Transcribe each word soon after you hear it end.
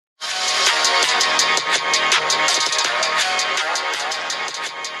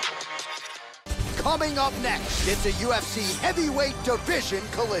Coming up next, it's a UFC heavyweight division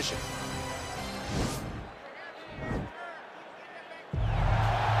collision.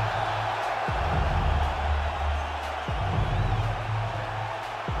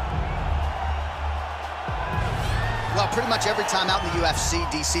 Well, pretty much every time out in the UFC,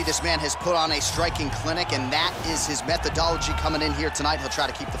 DC, this man has put on a striking clinic, and that is his methodology coming in here tonight. He'll try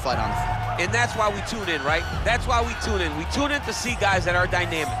to keep the fight on the feet. And that's why we tune in, right? That's why we tune in. We tune in to see guys that are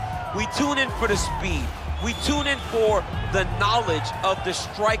dynamic. We tune in for the speed. We tune in for the knowledge of the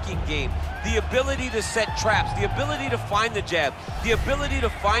striking game, the ability to set traps, the ability to find the jab, the ability to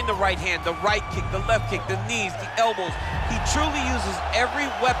find the right hand, the right kick, the left kick, the knees, the elbows. He truly uses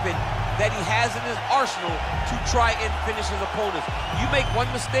every weapon that he has in his arsenal to try and finish his opponents. You make one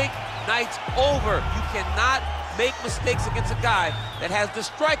mistake, night's over. You cannot make mistakes against a guy that has the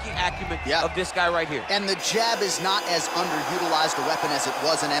striking acumen of this guy right here. And the jab is not as underutilized a weapon as it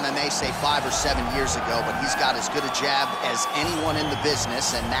was in MMA, say 5 or 7 years ago, but he's got as good a jab as anyone in the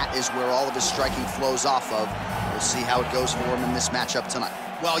business, and that is where all of his striking flows off of. We'll see how it goes for him in this matchup tonight.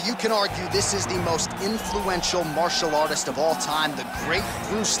 Well, you can argue this is the most influential martial artist of all time, the great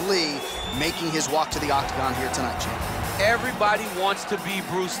Bruce Lee, making his walk to the octagon here tonight, champ. Everybody wants to be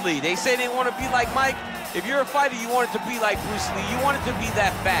Bruce Lee. They say they want to be like Mike. If you're a fighter, you want it to be like Bruce Lee. You want it to be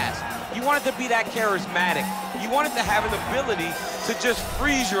that fast. You want it to be that charismatic. You want it to have an ability to just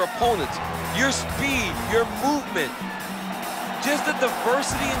freeze your opponents. Your speed, your movement, just the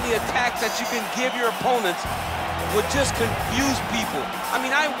diversity in the attacks that you can give your opponents would just confuse people. I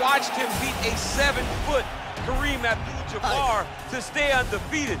mean, I watched him beat a 7-foot Kareem Abdul-Jabbar to stay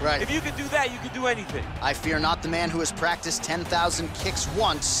undefeated. Right. If you can do that, you can do anything. I fear not the man who has practiced 10,000 kicks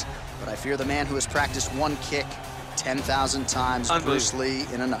once, but I fear the man who has practiced one kick 10,000 times. Bruce Lee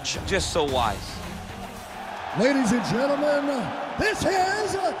in a nutshell. Just so wise. Ladies and gentlemen, this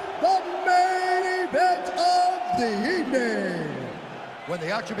is the main event of the evening. When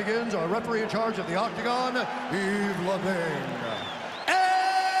the action begins, our referee in charge of the octagon, Yves Levine. And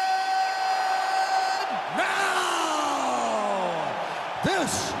now,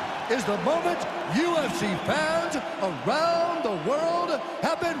 this is the moment UFC fans around the world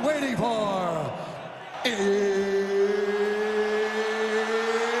have been waiting for. It's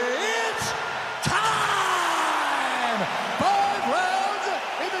time! 5 rounds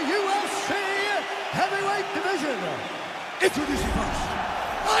in the UFC heavyweight division. Introducing first,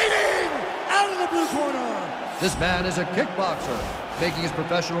 fighting out of the blue corner. This man is a kickboxer, making his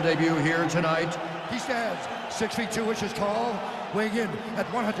professional debut here tonight. He stands 6 feet 2 inches tall, weighing in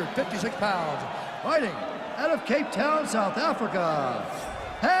at 156 pounds. Fighting out of Cape Town, South Africa,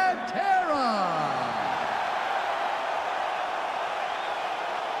 Pantera.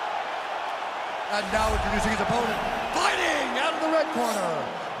 And now introducing his opponent, fighting out of the red corner.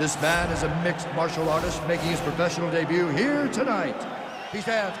 This man is a mixed martial artist making his professional debut here tonight. He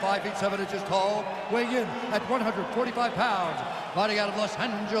stands 5 feet 7 inches tall, weighing in at 145 pounds. Fighting out of Los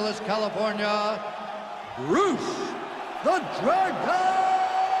Angeles, California, Bruce the Dragon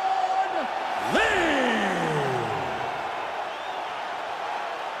Lee.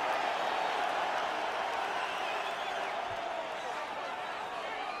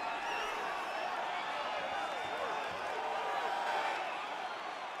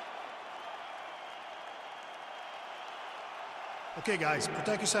 Okay, guys,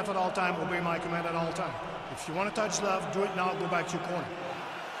 protect yourself at all time, obey my command at all time. If you want to touch left, do it now, go back to your corner.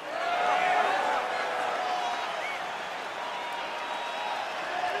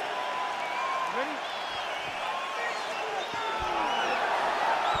 Ready?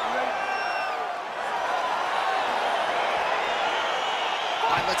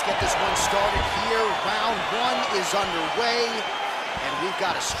 All right, let's get this one started here. Round 1 is underway. And we've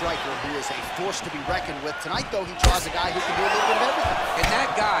got a striker who is a force to be reckoned with. Tonight, though, he draws a guy who can do a little bit of everything. And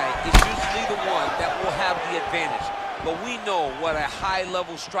that guy is usually the one that will have the advantage. But we know what a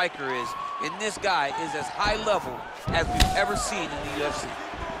high-level striker is, and this guy is as high level as we've ever seen in the UFC.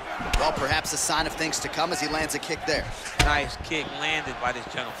 Well, perhaps a sign of things to come as he lands a kick there. Nice kick landed by this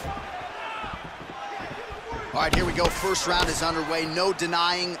gentleman. All right, here we go. First round is underway. No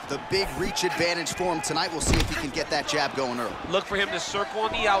denying the big reach advantage for him tonight. We'll see if he can get that jab going early. Look for him to circle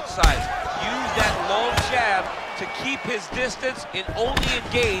on the outside. Use that long jab to keep his distance and only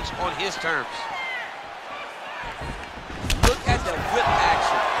engage on his terms. Look at the whip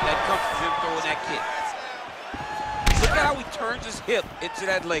action that comes from him throwing that kick. Look at how he turns his hip into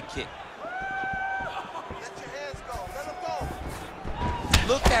that leg kick.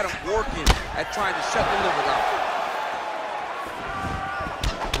 Look at him working at trying to shut the liver down.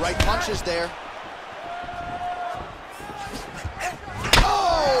 Right punches there.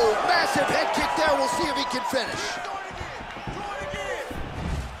 Oh, massive Aggressive head kick there. We'll see if he can finish.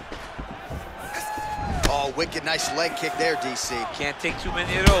 Oh, wicked nice leg kick there, DC. Can't take too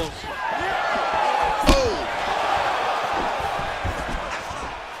many of those. Oh!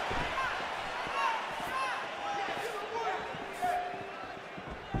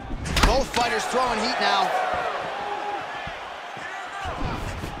 Both fighters throwing heat now.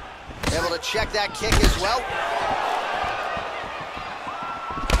 Able to check that kick as well.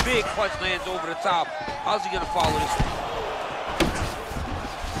 Big punch lands over the top. How's he gonna follow this?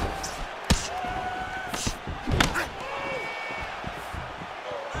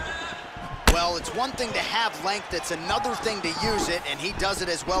 Well, it's one thing to have length, it's another thing to use it, and he does it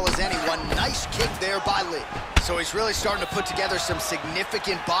as well as anyone. Nice kick there by Lee. So he's really starting to put together some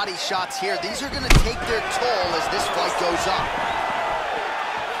significant body shots here. These are going to take their toll as this fight goes on.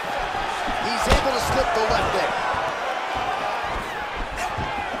 He's able to slip the left there.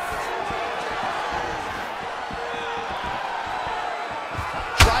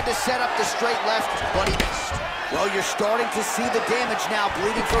 Tried to set up the straight left, but he missed. Well, you're starting to see the damage now,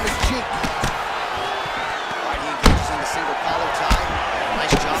 bleeding from his cheek. All right, he engages in the single collar tie.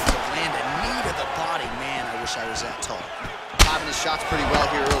 Nice job to land a knee to the body. Man, I wish I was that tall. Timing his shots pretty well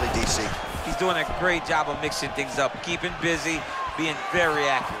here early, DC. He's doing a great job of mixing things up, keeping busy, being very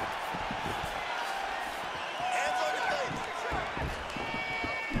accurate.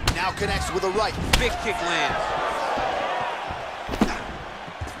 Now connects with a right. Big kick lands.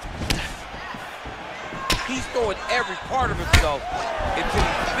 He's throwing every part of himself into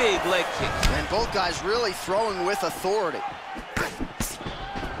these big leg kicks. And both guys really throwing with authority.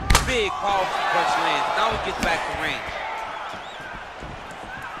 Big, powerful punch lands. Now he gets back to range.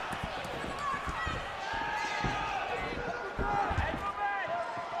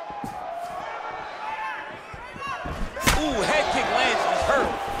 Ooh, head kick lands. He's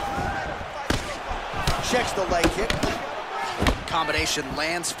hurt. Checks the leg kick. Combination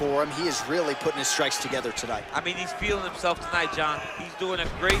lands for him. He is really putting his strikes together tonight. I mean, he's feeling himself tonight, John. He's doing a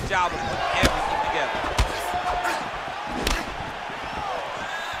great job of putting everything together.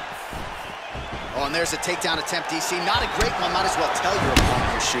 Oh, and there's a takedown attempt, DC. Not a great one. Might as well tell your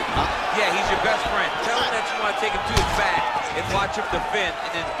opponent you're shooting, huh? Yeah, he's your best friend. Tell him that you want to take him to his back and watch him defend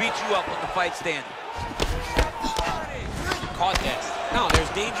and then beat you up when the fight's standing. Caught that. Now, there's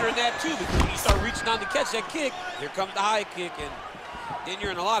danger in that, too, because when you start reaching down to catch that kick, here comes the high kick, and then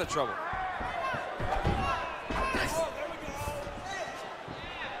you're in a lot of trouble.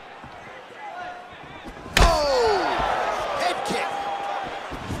 Oh! Head kick.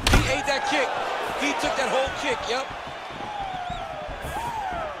 He ate that kick. He took that whole kick, yep.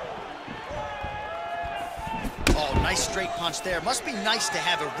 Oh, nice straight punch there. Must be nice to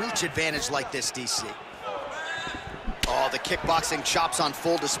have a reach advantage like this, DC. Oh, the kickboxing chops on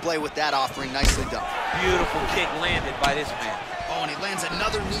full display with that offering. Nicely done. Beautiful kick landed by this man. Oh, and he lands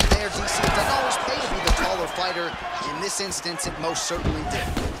another knee there, DC. It doesn't always pay to be the taller fighter. In this instance, it most certainly did.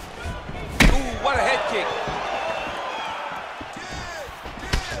 Ooh, what a head kick.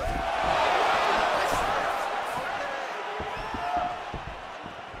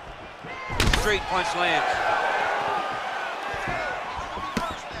 Straight punch lands.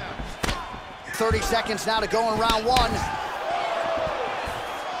 30 seconds now to go in round one. All right,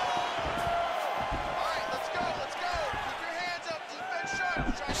 let's go. Keep your hands up, defense sharp.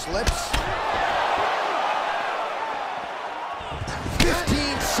 Slips.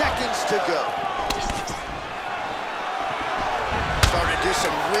 15 seconds to go. Starting to do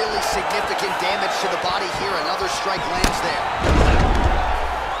some really significant damage to the body here. Another strike lands there.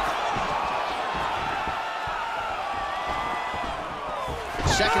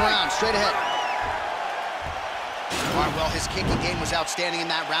 Second round, straight ahead. All right, well, his kicking game was outstanding in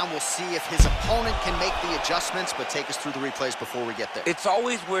that round. We'll see if his opponent can make the adjustments, but take us through the replays before we get there. It's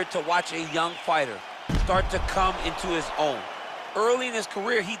always weird to watch a young fighter start to come into his own. Early in his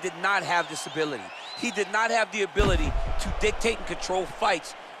career, he did not have this ability. He did not have the ability to dictate and control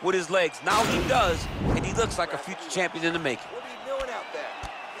fights with his legs. Now he does, and he looks like a future champion in the making. What are you doing out there?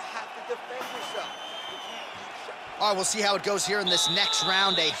 You have to defend yourself. All right, we'll see how it goes here in this next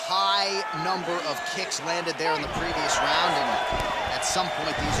round. A high number of kicks landed there in the previous round, and at some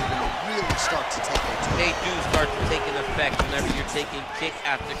point, these are going to really start to take their toll. They do start to take an effect whenever you're taking kick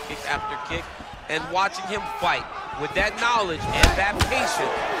after kick after kick, and watching him fight with that knowledge and that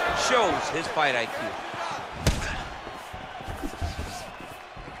patience shows his fight IQ.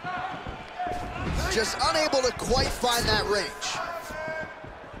 Just unable to quite find that range.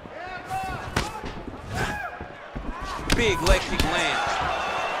 Big leg kick lands.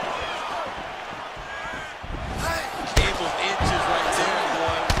 Came with inches right there,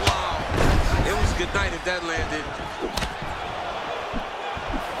 boy. Wow. if that landed.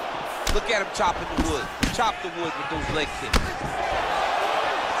 Look at him chopping the wood. Chop the wood with those leg kicks.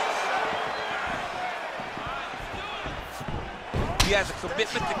 He has a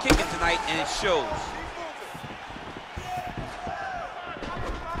commitment to kicking tonight, and it shows.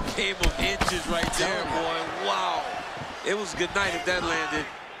 Game of inches right there, boy. Wow. It was a good night if that landed.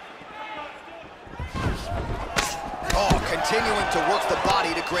 Oh, continuing to work the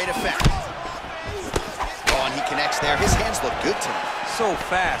body to great effect. Oh, and he connects there. His hands look good tonight. So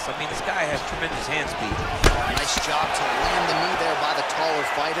fast. I mean, this guy has tremendous hand speed. Nice job to land the knee there by the taller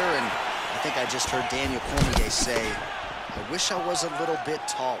fighter, and I think I just heard Daniel Cormier say, I wish I was a little bit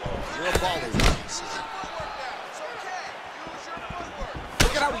taller. You're a baller, guys.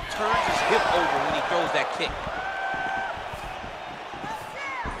 Look at how he turns his hip over when he throws that kick.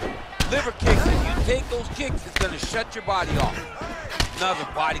 Liver kicks, if you take those kicks, it's gonna shut your body off. Another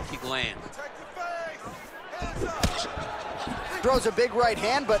body kick lands. Throws a big right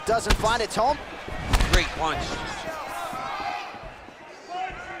hand, but doesn't find its home. Great punch.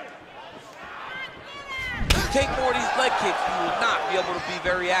 Take more of these leg kicks, you will not be able to be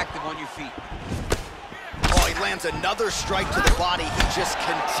very active on your feet. Oh, he lands another strike to the body. He just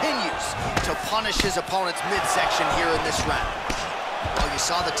continues to punish his opponent's midsection here in this round. Oh, you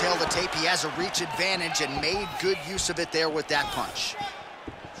saw the tail of the tape. He has a reach advantage and made good use of it there with that punch.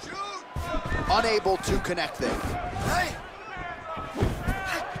 Unable to connect there. Hey.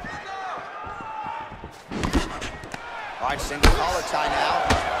 All right, single collar tie now.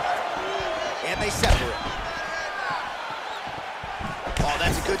 And they separate. Oh,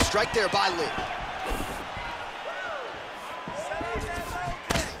 that's a good strike there by Lee.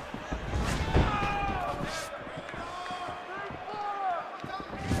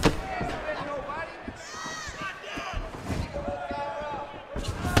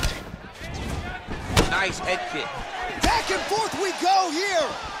 Nice head kick. Back and forth we go here.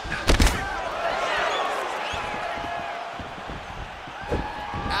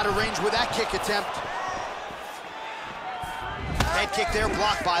 Out of range with that kick attempt. Head kick there,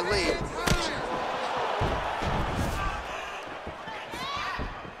 blocked by Lee.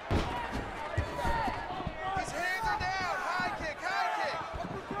 His hands are down. High kick, high kick.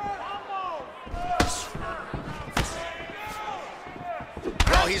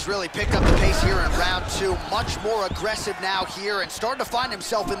 Well, he's really picked up the pace here in round two. Much more aggressive now here and starting to find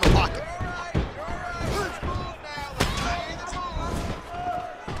himself in the pocket.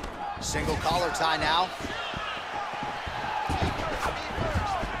 Single collar tie now.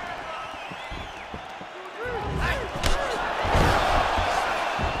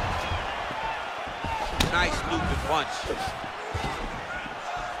 Nice looping punch.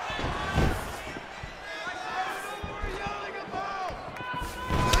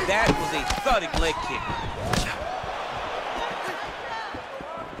 That was a thudding leg kick.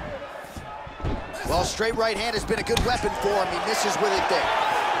 Well, straight right hand has been a good weapon for him. He misses with it there.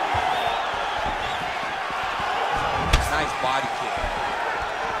 Nice body kick.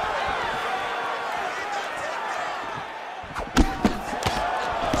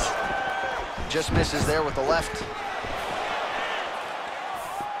 Just misses there with the left.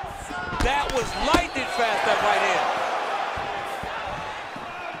 That was lightning fast, that right hand.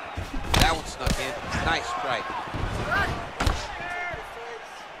 That one snuck in. Nice strike.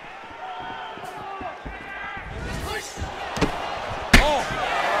 Oh!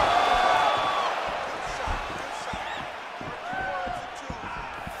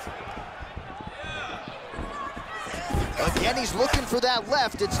 Again, he's looking for that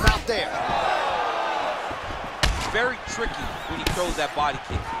left. It's not there. Very tricky when he throws that body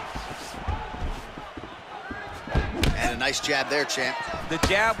kick. And a nice jab there, champ. The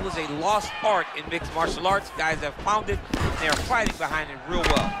jab was a lost art in mixed martial arts. Guys have found it. They are fighting behind it real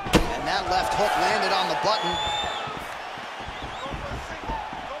well. And that left hook landed on the button.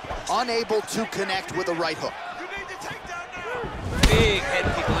 Unable to connect with a right hook. Big head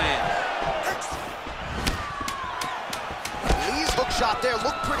kick lands. Lee's hook shot there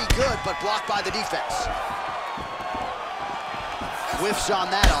looked pretty good, but blocked by the defense. Whiffs on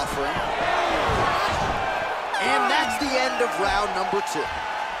that offering. And that's the end of round number two.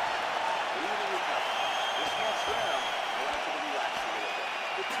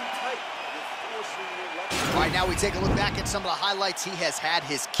 All right, now we take a look back at some of the highlights. He has had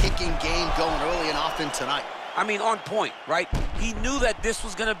his kicking game going early and often tonight. I mean, on point, right? He knew that this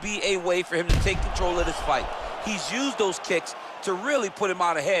was going to be a way for him to take control of this fight. He's used those kicks to really put him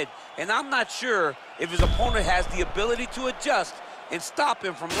out ahead, and I'm not sure if his opponent has the ability to adjust and stop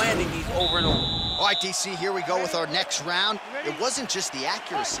him from landing these over and over. All right, DC, here we go with our next round. It wasn't just the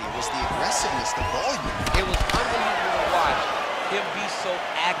accuracy, it was the aggressiveness, the volume. It was unbelievable to watch him be so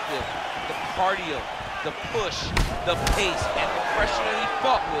active. The cardio, the push, the pace, and the pressure that he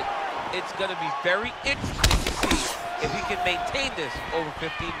fought with. It's going to be very interesting to see if he can maintain this over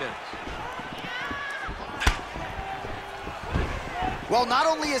 15 minutes. Well, not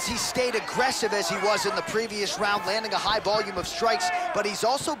only has he stayed aggressive as he was in the previous round, landing a high volume of strikes, but he's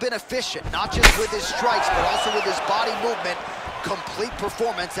also been efficient, not just with his strikes, but also with his body movement. Complete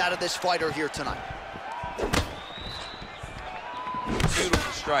performance out of this fighter here tonight.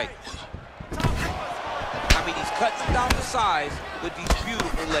 Beautiful strike. I mean, he's cutting down the size with these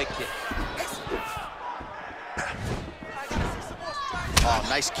beautiful leg kicks. Oh,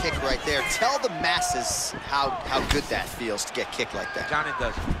 nice kick right there. Tell the masses how good that feels to get kicked like that. Johnny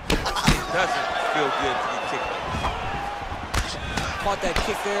doesn't. It doesn't feel good to get kicked like that. Caught that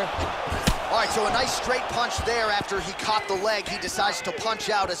kick there. All right, so a nice straight punch there after he caught the leg. He decides to punch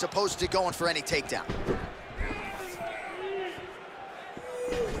out as opposed to going for any takedown.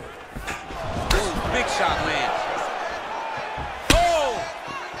 Ooh, big shot lands. Oh!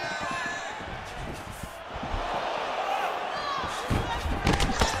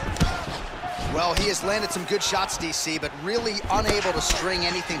 Well, he has landed some good shots, DC, but really unable to string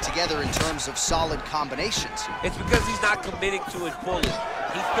anything together in terms of solid combinations. It's because he's not committing to it fully.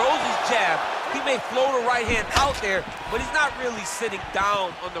 He throws his jab. He may float a right hand out there, but he's not really sitting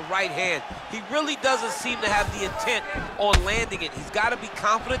down on the right hand. He really doesn't seem to have the intent on landing it. He's got to be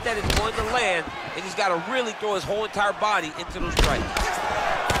confident that it's going to land, and he's got to really throw his whole entire body into those strikes.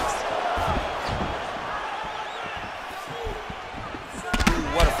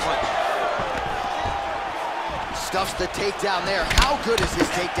 Ooh, what a punch. Stuffs the takedown there. How good is his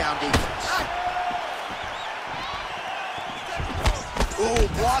takedown defense? Ooh,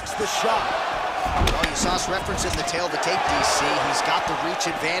 blocks the shot. Well, you saw us referencing the tail of the tape, DC. He's got the reach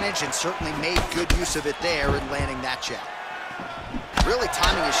advantage and certainly made good use of it there in landing that jab. Really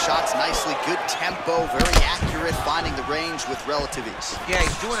timing his shots nicely. Good tempo, very accurate, finding the range with relative ease. Yeah,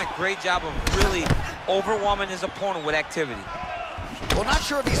 he's doing a great job of really overwhelming his opponent with activity. Well, not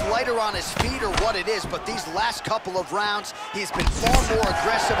sure if he's lighter on his feet or what it is, but these last couple of rounds, he's been far more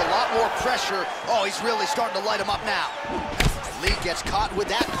aggressive, a lot more pressure. Oh, he's really starting to light him up now. Lee gets caught with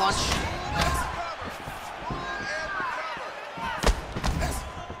that punch.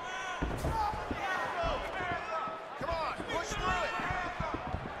 Come on, push through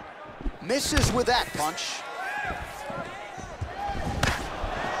it. Misses with that punch.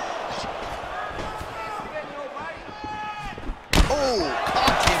 Oh,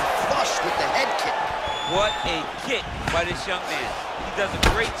 caught him flush with the head kick. What a kick by this young man. He does a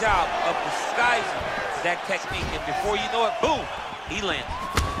great job of disguising that technique, and before you know it, boom, he lands.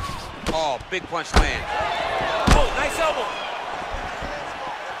 Oh, big punch land. Oh, nice elbow.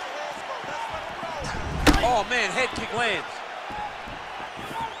 Oh, man, head kick lands.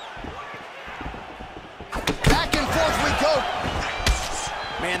 Back and forth we go.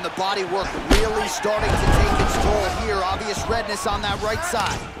 Man, the body work really starting to take its toll here. Obvious redness on that right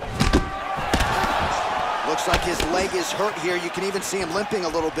side. Looks like his leg is hurt here. You can even see him limping a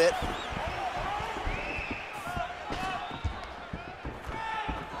little bit.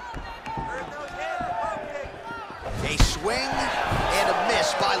 A swing and a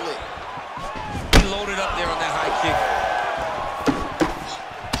miss by Lee. He loaded up there on that high kick.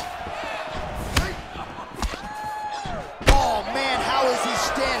 Oh, man, how is he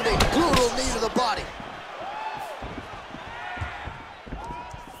standing? Brutal knee to the body.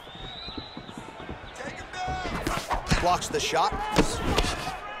 Blocks the shot.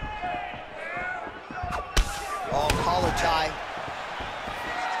 Oh, collar tie.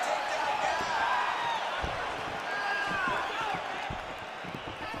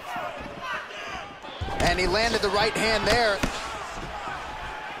 And he landed the right hand there.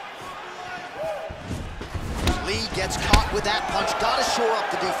 Lee gets caught with that punch. Got to shore up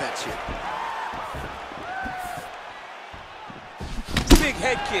the defense here. Big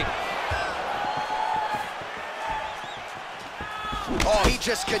head kick. Oh, he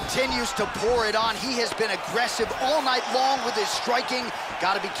just continues to pour it on. He has been aggressive all night long with his striking.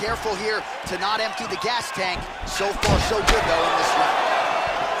 Got to be careful here to not empty the gas tank. So far, so good, though, in this round.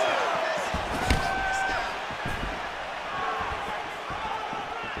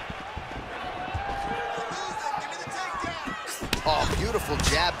 Oh, beautiful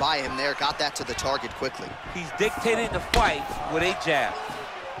jab by him there. Got that to the target quickly. He's dictating the fight with a jab.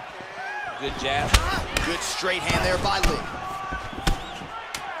 Good jab. Good straight hand there by Lee.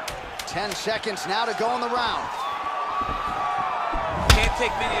 10 seconds now to go in the round. Can't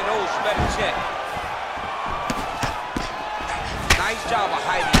take many of those, you better check. Nice job of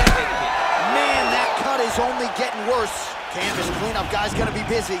hiding that head kick. Man, that cut is only getting worse. Canvas cleanup guy's gonna be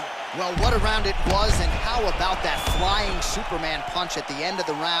busy. Well, what a round it was, and how about that flying Superman punch at the end of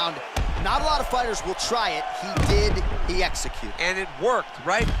the round? Not a lot of fighters will try it. He did, he executed. And it worked,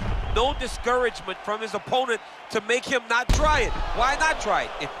 right? No discouragement from his opponent to make him not try it. Why not try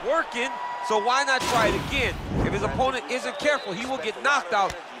it? It's working, so why not try it again? If his opponent isn't careful, he will get knocked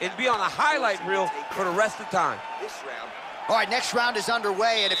out and be on a highlight reel for the rest of the time. All right, next round is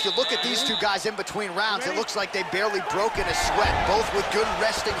underway, and if you look at these two guys in between rounds, it looks like they barely broke in a sweat, both with good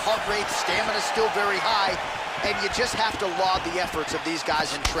resting heart rate, stamina still very high, and you just have to laud the efforts of these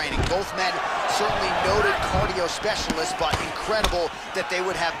guys in training. Both men certainly noted cardio specialists, but incredible that they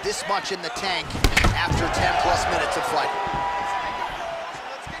would have this much in the tank after 10-plus minutes of fighting.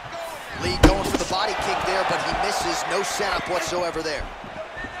 Lee going for the body kick there, but he misses. No setup whatsoever there.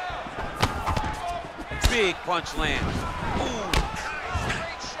 Big punch lands. Ooh.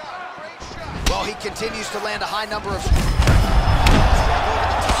 Well, he continues to land a high number of over the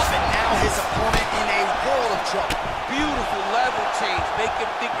top, and now his opponent in a world of trouble. Beautiful level change. Make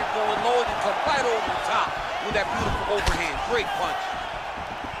him think you're going low and come right over the top with that beautiful overhand. Great punch.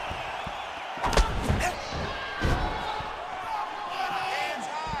 Hands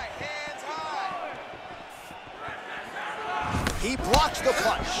high, hands high. He blocks the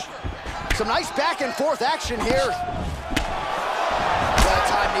punch. Some nice back and forth action here.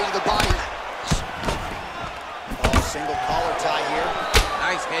 Well-timed knee to the body. Oh, single collar tie here.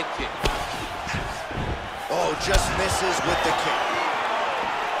 Nice head kick. Oh, just misses with the kick.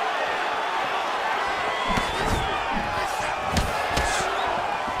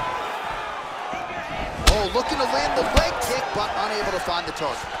 Oh, looking to land the leg kick, but unable to find the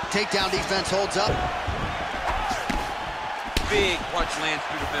target. Takedown defense holds up. Big punch lands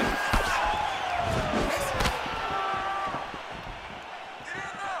through the middle.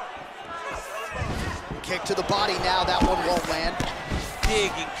 Kick to the body now, that one won't land.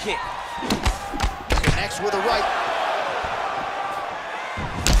 Dig and kick. Next with a right.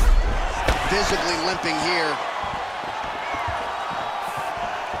 Visibly limping here.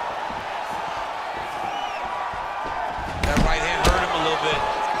 That right hand hurt him a little bit.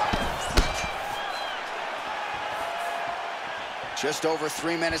 Just over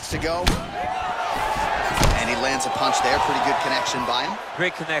 3 minutes to go. And he lands a punch there. Pretty good connection by him.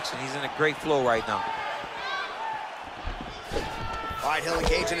 Great connection. He's in a great flow right now. All right, he'll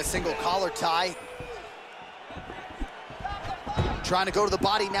engage in a single collar tie. Trying to go to the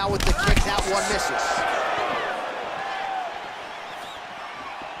body now with the kick. That one misses.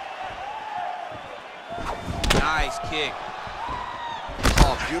 Nice kick.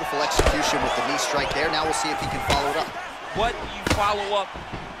 Oh, beautiful execution with the knee strike there. Now we'll see if he can follow it up. What you follow up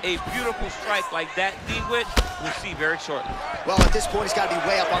a beautiful strike like that knee with, we'll see very shortly. Well, at this point, he's got to be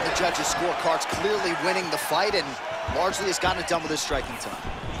way up on the judges' scorecards, clearly winning the fight, and largely has gotten it done with his striking time.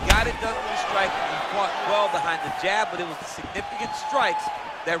 He got it done with the strike. He fought well behind the jab, but it was the significant strikes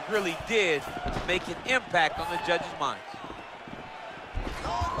that really did make an impact on the judges' minds.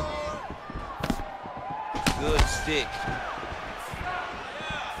 Good stick.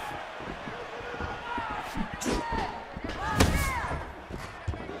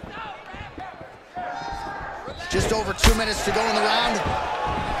 Just over 2 minutes to go in the round.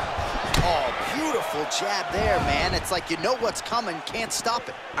 Oh, beautiful jab there, man. It's like you know what's coming, can't stop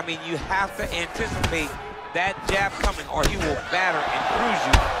it. I mean, you have to anticipate that jab coming or he will batter and bruise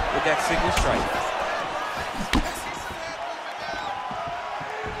you with that single strike.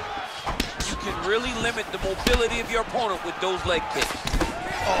 You can really limit the mobility of your opponent with those leg kicks.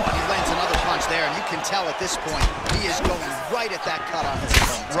 Oh, and he lands another punch there, and you can tell at this point, he is going right at that cut on his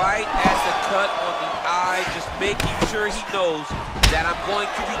opponent. Right at the cut on the eye, just making sure he knows that I'm going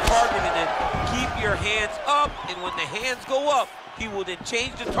to be targeting it. Keep your hands up, and when the hands go up, he will then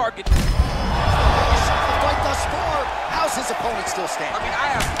change the target. The fight thus far, how's his opponent still standing? I mean,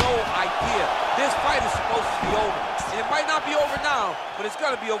 I have no idea. This fight is supposed to be over. And it might not be over now, but it's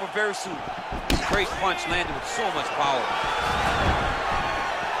going to be over very soon. Great punch landed with so much power.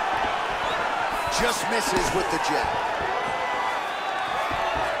 Just misses with the jab.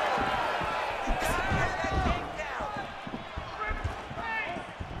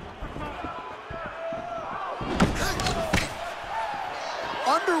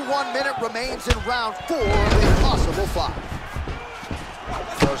 Under 1 minute remains in round 4 of a possible 5.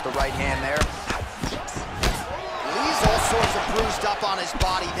 Throws the right hand there. Lee's all sorts of bruised up on his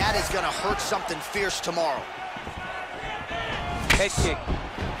body. That is going to hurt something fierce tomorrow. Head kick.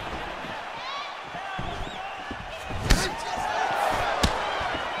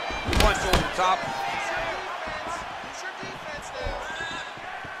 punch over the top.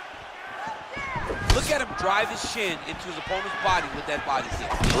 Look at him drive his shin into his opponent's body with that body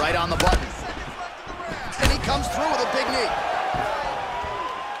kick. Right on the button. And he comes through with a big knee.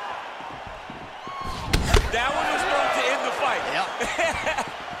 That one was thrown to end the fight. Yep.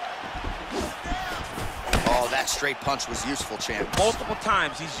 Oh, that straight punch was useful, champ. Multiple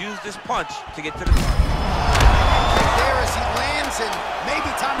times he's used this punch to get to the target. There as he lands, and maybe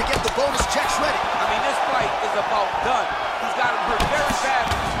time to get the bonus checks ready. I mean, this fight is about done. He's got him hurt very bad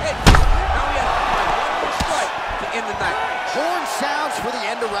with his head. Now he has to find one more strike to end the night. Horn sounds for the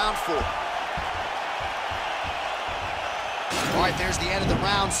end of round 4. All right, there's the end of the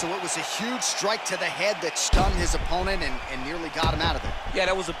round, so it was a huge strike to the head that stunned his opponent and nearly got him out of there. Yeah,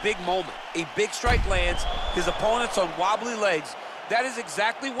 that was a big moment. A big strike lands, his opponent's on wobbly legs. That is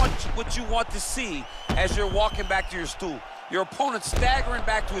exactly what you want to see as you're walking back to your stool. Your opponent staggering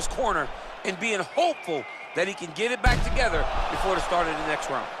back to his corner and being hopeful that he can get it back together before the start of the next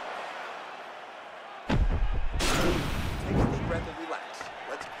round. Take a deep breath and relax.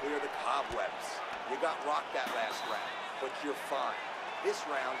 Let's clear the cobwebs. You got rocked that last round, but you're fine. This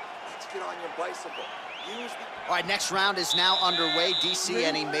round, let's get on your bicycle. Use the... All right, next round is now underway. DC,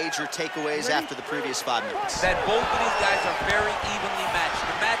 any major takeaways after the previous 5 minutes? That both of these guys are very evenly matched.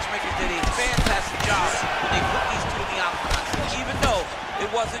 The matchmakers did a fantastic job when they put these two in the octagon. Even though it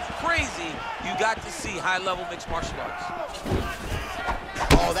wasn't crazy, you got to see high-level mixed martial arts.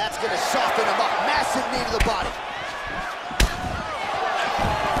 Oh, that's gonna soften him up. Massive knee to the body.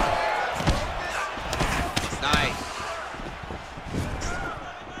 Nice.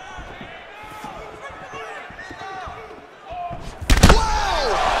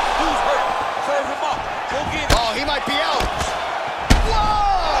 He might be out.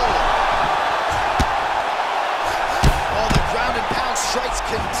 Whoa! Oh, the ground and pound strikes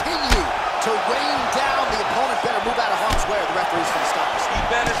continue to rain down. The opponent better move out of harm's way or the referee's going to stop us. He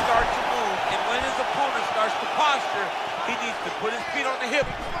better start to move, and when his opponent starts to posture, he needs to put his feet on the hip,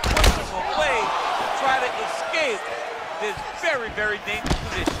 push him away, try to escape this very, very dangerous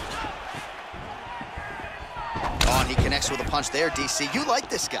position. Oh, and he connects with a punch there, DC. You like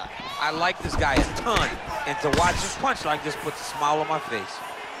this guy. I like this guy a ton, and to watch his punch like this puts a smile on my face.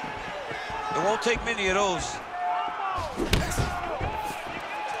 It won't take many of those.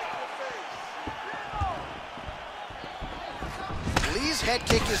 Lee's head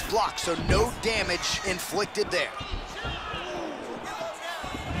kick is blocked, so no damage inflicted there.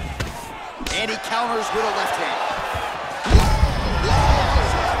 And he counters with a left hand.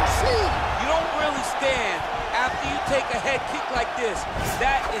 You don't really stand after you take a head kick like this.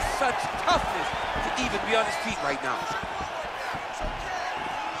 That is such toughness to even be on his feet right now.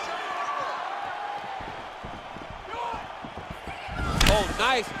 Oh,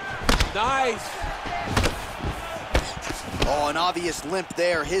 nice. Nice. Oh, an obvious limp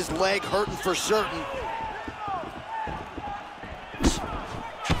there. His leg hurting for certain.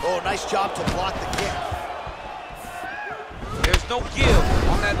 Oh, nice job to block the kick. There's no give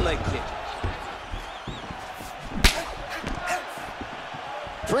on that leg kick.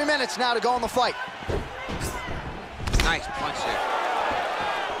 3 minutes now to go in the fight. Nice punch there.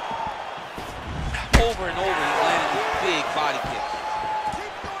 Over and over, he's landing these big body kicks.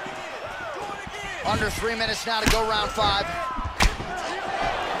 Under 3 minutes now to go round 5.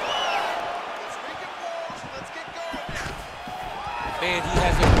 Man, he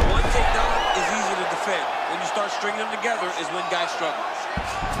has one takedown is easy to defend. When you start stringing them together is when guys struggle.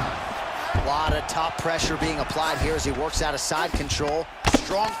 A lot of top pressure being applied here as he works out of side control.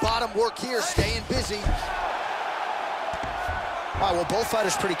 Strong bottom work here, staying busy. All right, well, both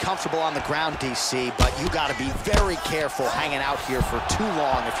fighters pretty comfortable on the ground, DC, but you got to be very careful hanging out here for too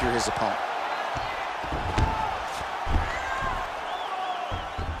long if you're his opponent.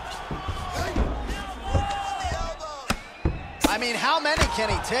 I mean, how many can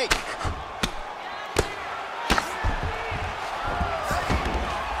he take?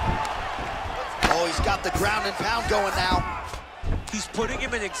 Oh, he's got the ground and pound going now. He's putting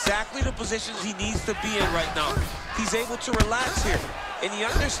him in exactly the positions he needs to be in right now. He's able to relax here. And he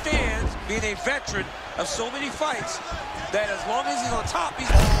understands, being a veteran of so many fights, that as long as he's on top, he's...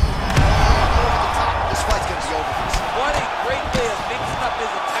 Over the top. This fight's going to be over. What a great way of mixing up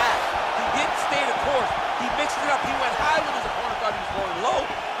his attack. He didn't stay the course. He mixed it up. He went high when his opponent thought he was going low,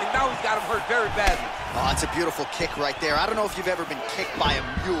 and now he's got him hurt very badly. Oh, that's a beautiful kick right there. I don't know if you've ever been kicked by a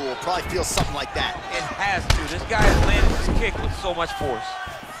mule. Probably feels something like that. It has to. This guy has landed his kick with so much force.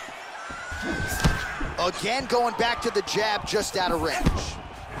 Again, going back to the jab just out of range.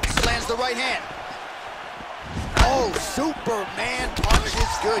 Lands the right hand. Oh, Superman punch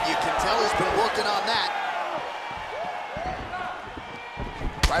is good. You can tell he's been working on that.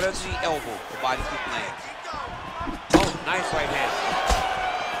 Right under the elbow, the body kick lands. Oh, nice right hand.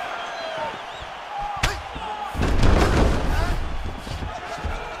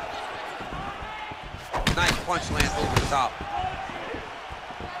 Nice punch lands over the top.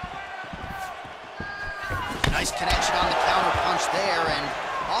 Nice connection on the counter punch there, and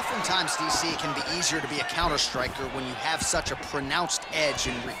oftentimes, DC, it can be easier to be a counter striker when you have such a pronounced edge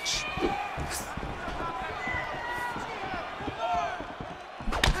in reach.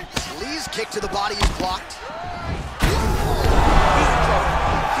 Lee's kick to the body is blocked. He's in trouble.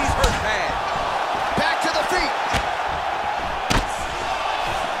 He's hurt bad. Back to the feet.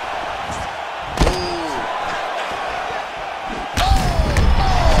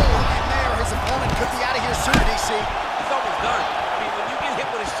 Nightmare. His opponent could be out of here soon, DC. He's almost done. I mean, when you get hit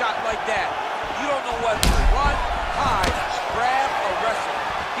with a shot like that, you don't know whether to run, hide, grab, or wrestle.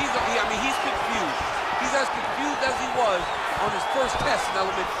 He's confused. He's as confused as he was on his first test in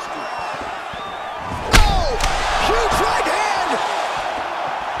elementary school. Oh! Huge right hand!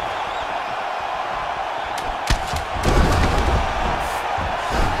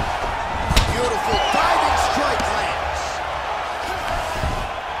 Beautiful diving strike lands.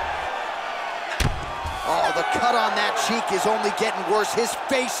 Oh, the cut on that cheek is only getting worse. His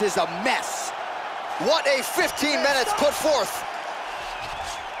face is a mess. What a 15 minutes put forth.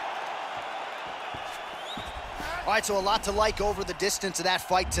 All right, so a lot to like over the distance of that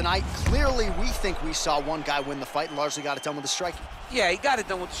fight tonight. Clearly, we think we saw one guy win the fight and largely got it done with the striking. Yeah, he got it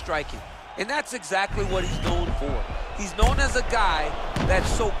done with the striking. And that's exactly what he's known for. He's known as a guy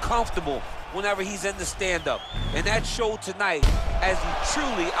that's so comfortable whenever he's in the stand-up. And that showed tonight as he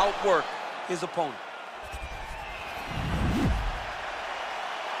truly outworked his opponent.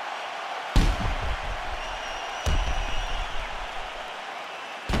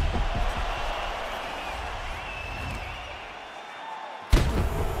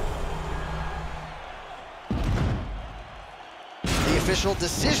 Official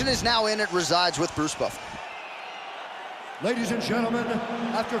decision is now in. It resides with Bruce Buffer. Ladies and gentlemen,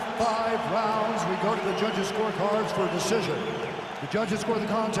 after 5 rounds, we go to the judges' scorecards for a decision. The judges score the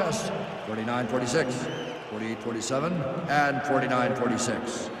contest 49-46, 48-47, and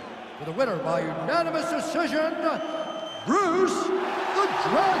 49-46. For the winner by unanimous decision, Bruce the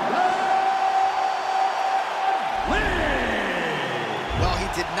Dragon Lee! Well, he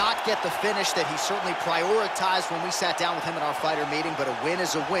did not get the finish that he certainly prioritized when we sat down with him at our fighter meeting, but a win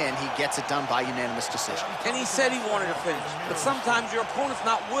is a win. He gets it done by unanimous decision. And he said he wanted to finish, but sometimes your opponent's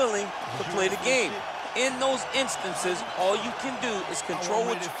not willing to play the game. In those instances, all you can do is control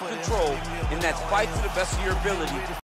what you can control, and that's fight to the best of your ability.